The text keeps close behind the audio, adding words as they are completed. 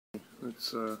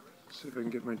Let's see if I can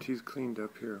get my teeth cleaned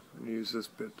up here. I'm going to use this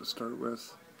bit to start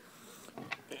with.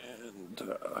 And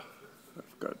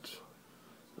I've got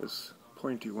this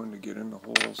pointy one to get in the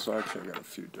hole, so actually I got a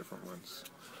few different ones.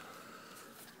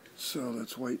 So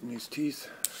let's whiten these teeth.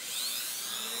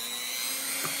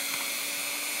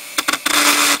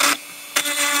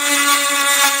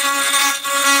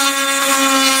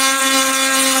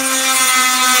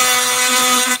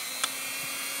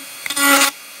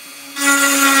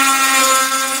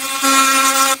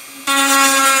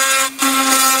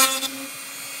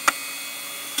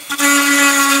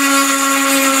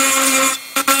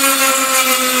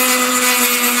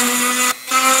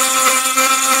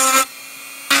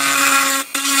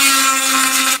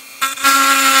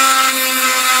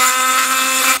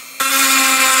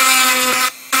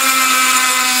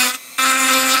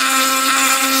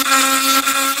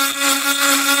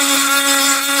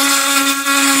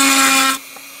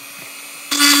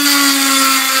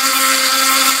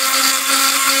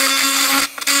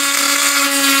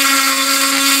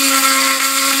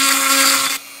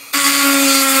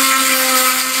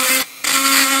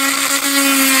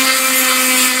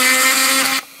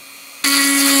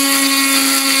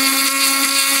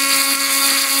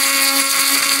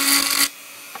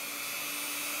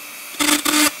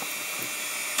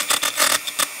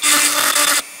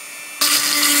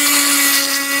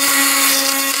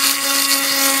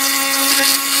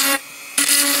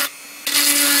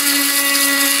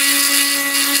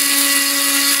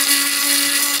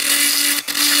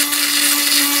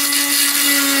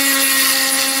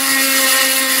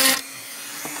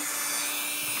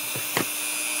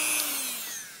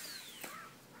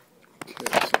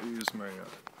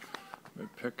 My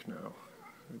pick now.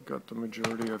 I've got the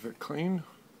majority of it clean.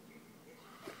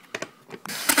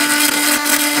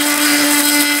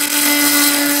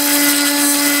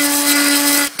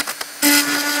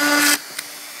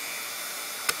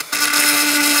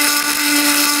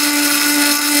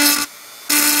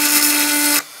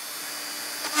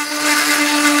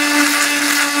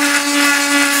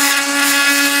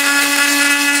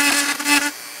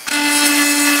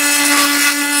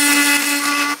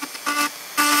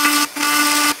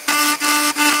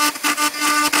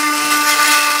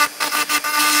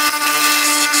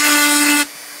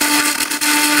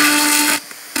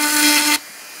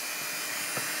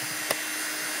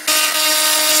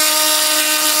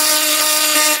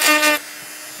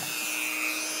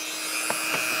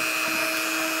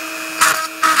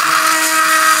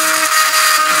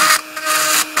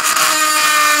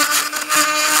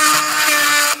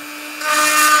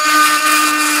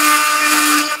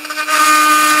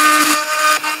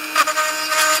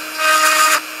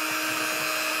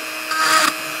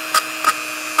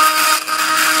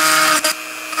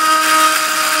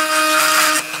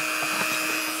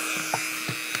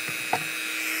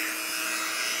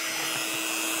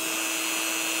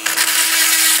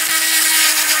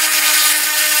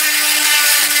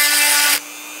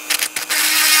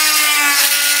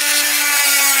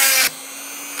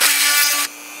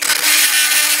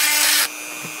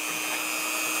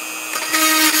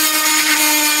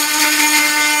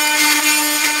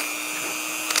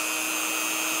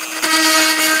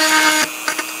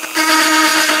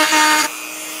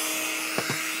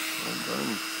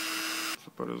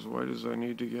 About as white as I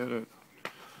need to get it.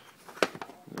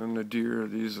 And the deer,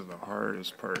 these are the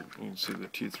hardest part. You can see the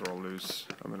teeth are all loose.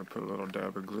 I'm going to put a little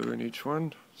dab of glue in each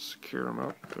one, secure them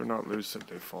up. They're not loose if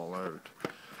they fall out.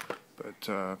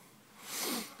 But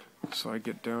so I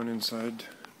get down inside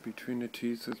between the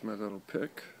teeth with my little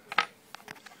pick.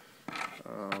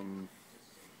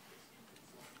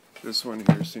 This one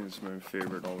here seems my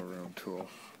favorite all-around tool.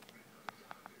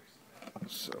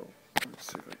 So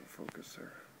let's see if I can focus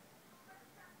there.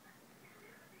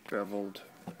 Beveled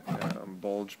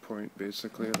bulge point,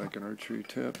 basically like an archery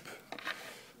tip,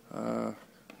 and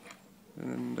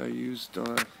I used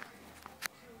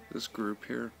this group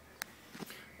here.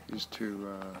 These two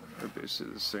are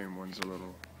basically the same. One's a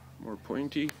little more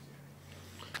pointy.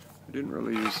 I didn't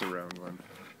really use the round one.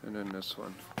 And then this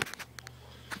one.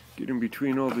 Get in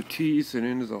between all the teeth and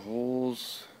into the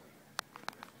holes.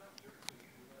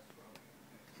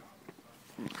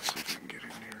 Let's see if I can get in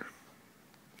here.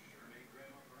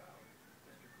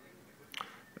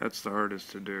 That's the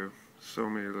hardest to do. So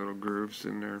many little grooves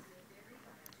in there.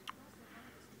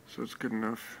 So it's good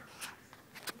enough.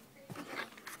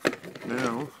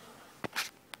 Now,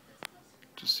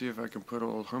 to see if I can put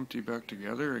old Humpty back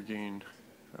together again.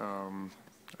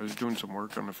 I was doing some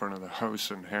work on the front of the house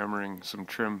and hammering some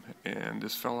trim, and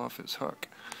this fell off his hook.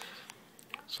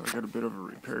 So I got a bit of a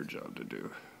repair job to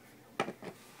do.